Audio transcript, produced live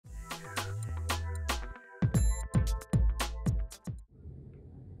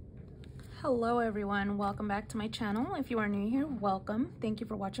Hello everyone, welcome back to my channel. If you are new here, welcome. Thank you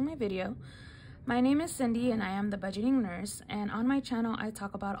for watching my video. My name is Cindy and I am the budgeting nurse, and on my channel I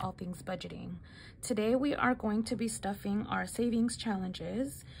talk about all things budgeting. Today we are going to be stuffing our savings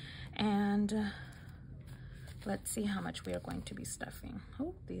challenges, and let's see how much we are going to be stuffing.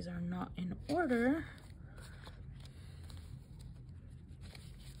 Oh, these are not in order.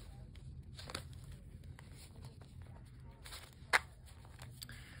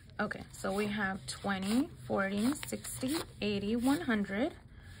 Okay, so we have 20, 40, 60, 80, 100,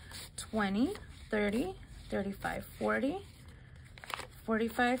 20, 30, 35, 40,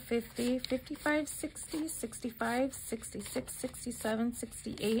 45, 50, 55, 60, 65, 66, 67,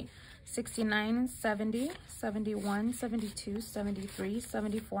 68, 69, 70, 71, 72, 73,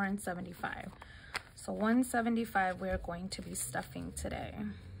 74, and 75. So 175 we are going to be stuffing today.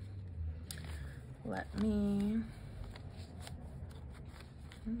 Let me...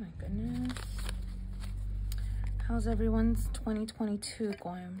 Oh my goodness. How's everyone's 2022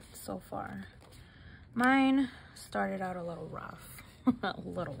 going so far? Mine started out a little rough. A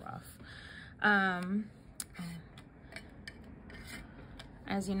little rough.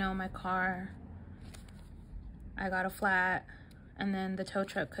 As you know, my car, I got a flat, and then the tow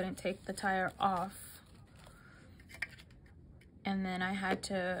truck couldn't take the tire off. And then I had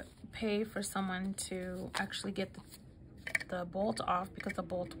to pay for someone to actually get the bolt off because the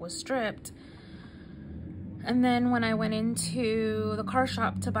bolt was stripped. And then when I went into the car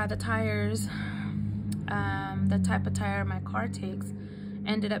shop to buy the tires, the type of tire my car takes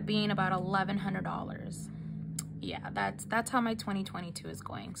ended up being about $1,100. Yeah, that's how my 2022 is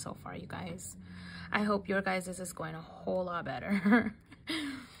going so far, you guys. I hope your guys' is going a whole lot better.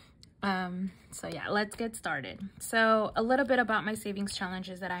 So yeah, let's get started. So a little bit about my savings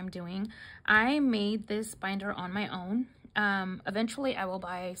challenges that I'm doing. I made this binder on my own. Eventually I will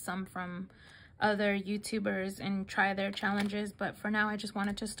buy some from other YouTubers and try their challenges, but for now I just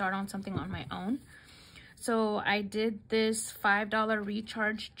wanted to start on something on my own. So I did this $5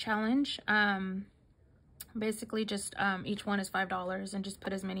 recharge challenge. Basically just each one is $5 and just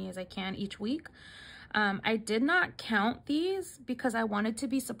put as many as I can each week. I did not count these because I wanted to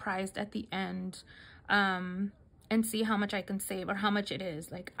be surprised at the end and see how much I can save or how much it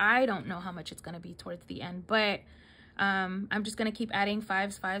is. Like, I don't know how much it's going to be towards the end, but I'm just going to keep adding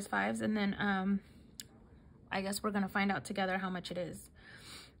fives, and then I guess we're going to find out together how much it is.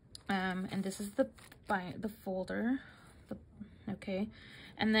 And this is the folder. Okay.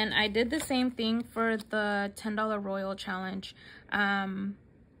 And then I did the same thing for the $10 Royal Challenge.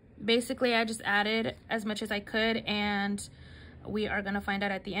 Basically, I just added as much as I could, and we are going to find out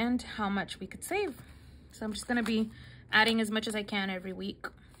at the end how much we could save. So I'm just going to be adding as much as I can every week.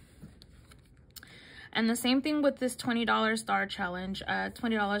 And the same thing with this $20 Star Challenge,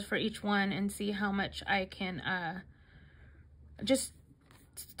 $20 for each one, and see how much I can just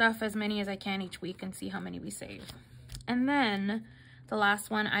stuff as many as I can each week and see how many we save. And then the last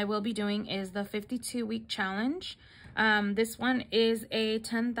one I will be doing is the 52-week challenge. This one is a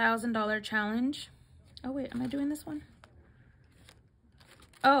 $10,000 challenge. Oh wait, am I doing this one?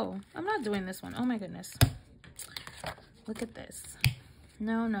 Oh, I'm not doing this one. Oh my goodness. Look at this.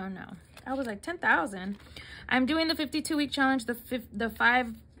 No. I was like 10,000. I'm doing the 52-week challenge, the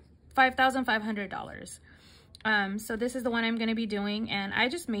 $5,500. So this is the one I'm going to be doing, and I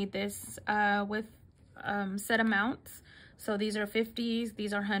just made this with set amounts. So these are 50s,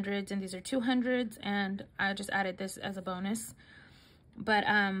 these are 100s, and these are 200s, and I just added this as a bonus. But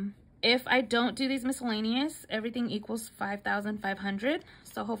if I don't do these miscellaneous, everything equals 5,500.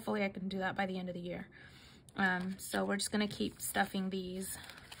 So hopefully I can do that by the end of the year. So we're just going to keep stuffing these.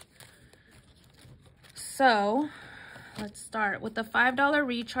 So let's start with the $5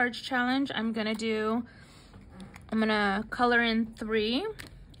 recharge challenge. I'm going to color in 3,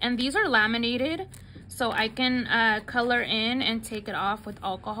 and these are laminated. So I can color in and take it off with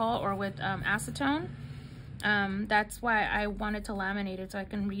alcohol or with acetone. That's why I wanted to laminate it, so I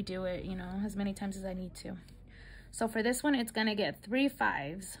can redo it, you know, as many times as I need to. So for this one, it's gonna get 3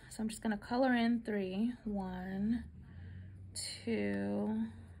 5s. So I'm just gonna color in 3. 1, 2,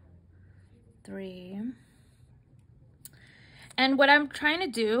 3. And what I'm trying to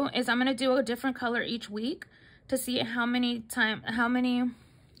do is I'm gonna do a different color each week to see how many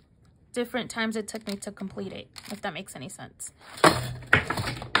different times it took me to complete it, if that makes any sense.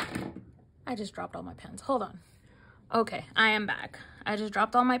 I just dropped all my pens. Hold on. Okay, I am back. I just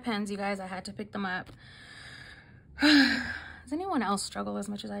dropped all my pens, you guys. I had to pick them up. Does anyone else struggle as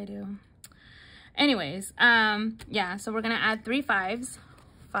much as I do? Anyways, yeah, so we're gonna add 3 5s.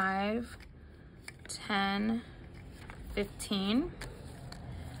 5, 10, 15,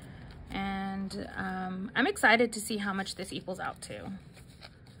 And I'm excited to see how much this equals out to.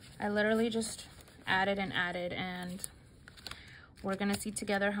 I literally just added and we're gonna see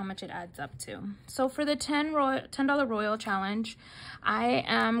together how much it adds up to. So for the $10 Royal Challenge, I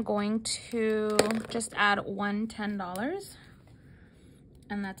am going to just add one $10.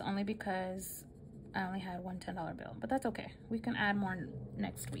 And that's only because I only had one $10 bill, but that's okay. We can add more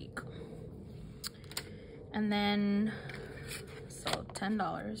next week. And then, so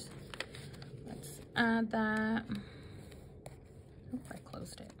 $10. Let's add that. Oops, I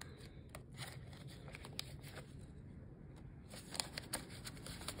closed it.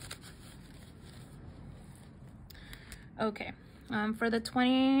 Okay, for the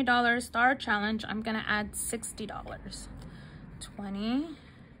 $20 Star Challenge, I'm gonna add $60. 20,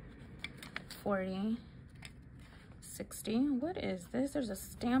 40, 60. What is this? There's a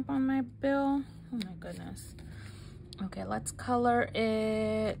stamp on my bill. Oh my goodness. Okay, let's color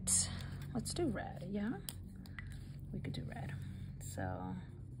it. Let's do red, yeah? We could do red. So,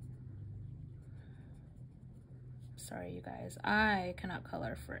 sorry you guys, I cannot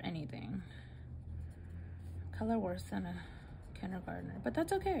color for anything. Color worse than a kindergartner, but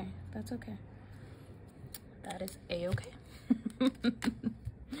that's okay. That's okay. That is a-okay.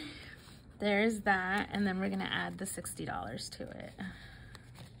 There's that, and then we're gonna add the $60 to it.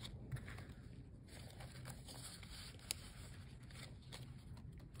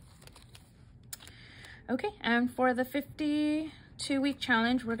 Okay, and for the 52-week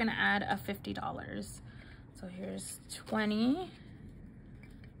challenge, we're gonna add a $50. So here's 20,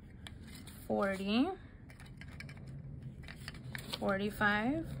 40,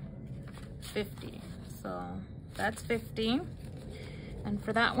 45, 50. So that's 50. And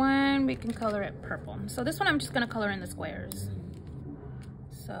for that one, we can color it purple. So this one, I'm just gonna color in the squares.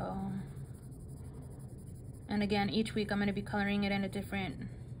 So, and again, each week I'm gonna be coloring it in a different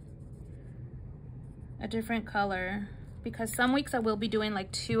color, because some weeks I will be doing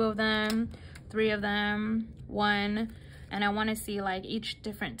like 2 of them, 3 of them, 1, and I wanna see like each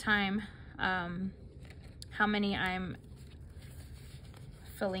different time how many I'm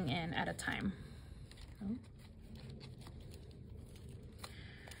filling in at a time.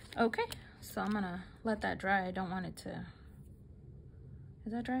 Okay, so I'm gonna let that dry. I don't want it to,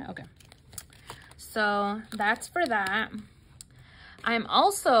 is that dry? Okay, so that's for that. I'm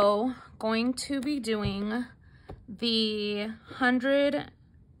also going to be doing the 100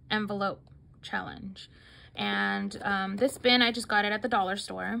 envelope challenge, and this bin, I just got it at the dollar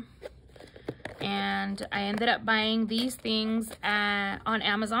store, and I ended up buying these things on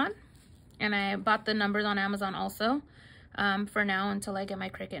Amazon, and I bought the numbers on Amazon also. For now, until I get my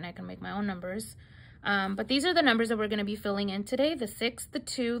Cricut and I can make my own numbers. But these are the numbers that we're going to be filling in today: the 6, the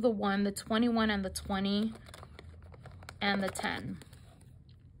 2, the 1, the 21, and the 20, and the 10.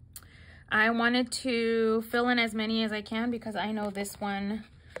 I wanted to fill in as many as I can because I know this one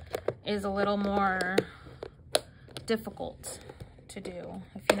is a little more difficult to do,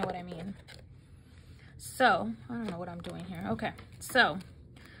 if you know what I mean. So, I don't know what I'm doing here. Okay, so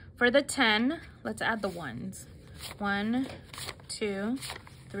for the 10, let's add the ones. 1, 2,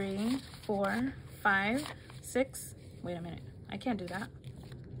 3, 4, 5, 6. Wait a minute. I can't do that.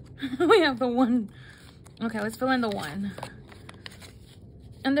 We have the 1. Okay, let's fill in the 1.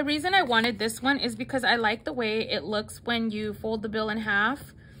 And the reason I wanted this one is because I like the way it looks when you fold the bill in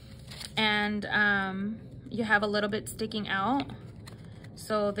half and you have a little bit sticking out.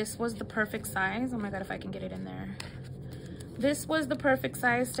 So this was the perfect size. Oh my God, if I can get it in there. This was the perfect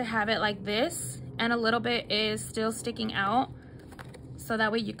size to have it like this, and a little bit is still sticking out, so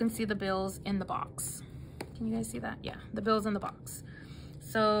that way you can see the bills in the box. Can you guys see that? Yeah, the bills in the box.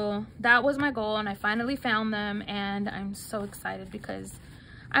 So that was my goal, and I finally found them, and I'm so excited because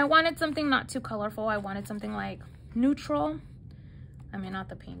I wanted something not too colorful. I wanted something like neutral. I mean, not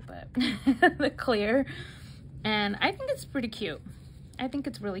the pink, but the clear. And I think it's pretty cute. I think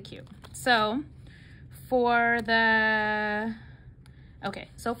it's really cute. So for the, okay,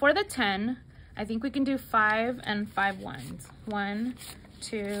 so for the 10, I think we can do 5 and 5 ones. 1,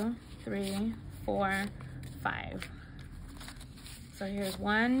 2, 3, 4, 5. So here's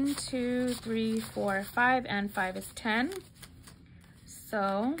 1, 2, 3, 4, 5, and 5 is 10.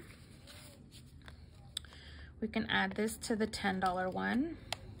 So we can add this to the $10 one.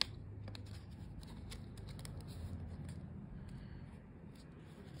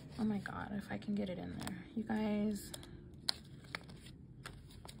 Oh my God, if I can get it in there. You guys,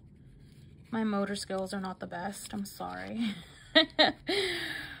 my motor skills are not the best. I'm sorry.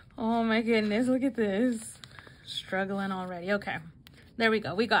 Oh my goodness, look at this. Struggling already. Okay, there we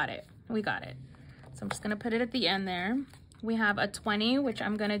go. We got it. We got it. So I'm just gonna put it at the end there. We have a 20, which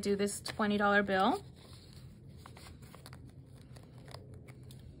I'm gonna do this $20 bill.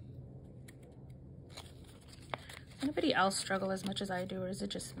 Anybody else struggle as much as I do, or is it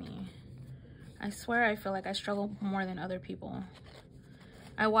just me? I swear I feel like I struggle more than other people.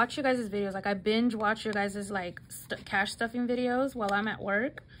 I watch you guys' videos, like I binge watch you guys' like cash stuffing videos while I'm at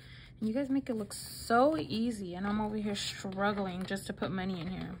work. And you guys make it look so easy, and I'm over here struggling just to put money in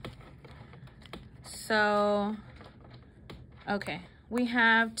here. So, okay, we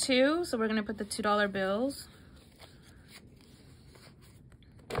have 2, so we're gonna put the $2 bills.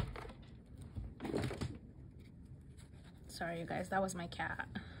 Sorry, you guys, that was my cat.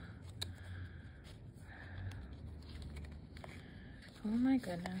 Oh my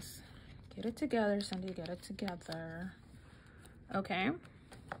goodness. Get it together, Cindy, get it together. Okay.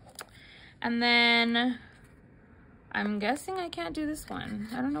 And then I'm guessing I can't do this one.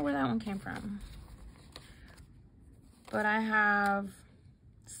 I don't know where that one came from. But I have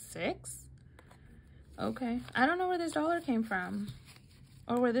 6. Okay. I don't know where this dollar came from.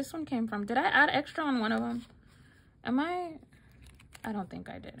 Or where this one came from. Did I add extra on one of them? I don't think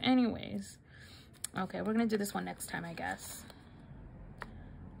I did. Anyways. Okay, we're gonna do this one next time, I guess.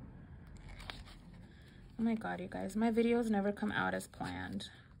 Oh my god, you guys, my videos never come out as planned.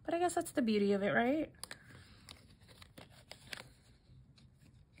 But I guess that's the beauty of it, right?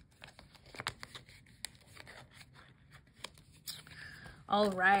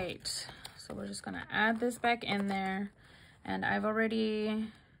 All right, so we're just gonna add this back in there. And I've already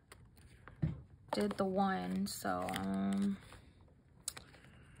did the 1, so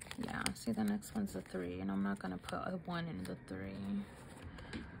yeah, see, the next one's the 3, and I'm not gonna put a 1 in the 3.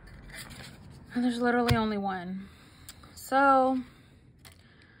 And there's literally only 1. So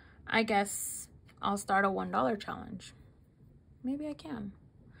I guess I'll start a $1 challenge. Maybe I can.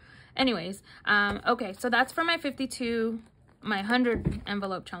 Anyways, okay, so that's for my 100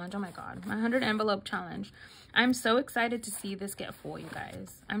 envelope challenge. Oh my god, my 100 envelope challenge. I'm so excited to see this get full, you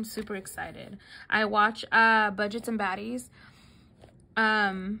guys. I'm super excited. I watch Budgets and Baddies,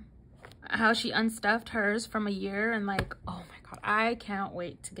 how she unstuffed hers from a year, and like, oh my god, I can't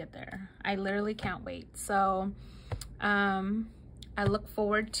wait to get there. I literally can't wait. So I look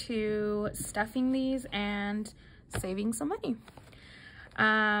forward to stuffing these and saving some money.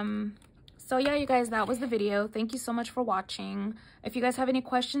 So yeah, you guys, that was the video. Thank you so much for watching. If you guys have any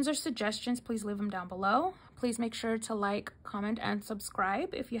questions or suggestions, please leave them down below. Please make sure to like, comment, and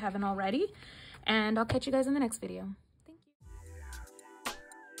subscribe if you haven't already. And I'll catch you guys in the next video.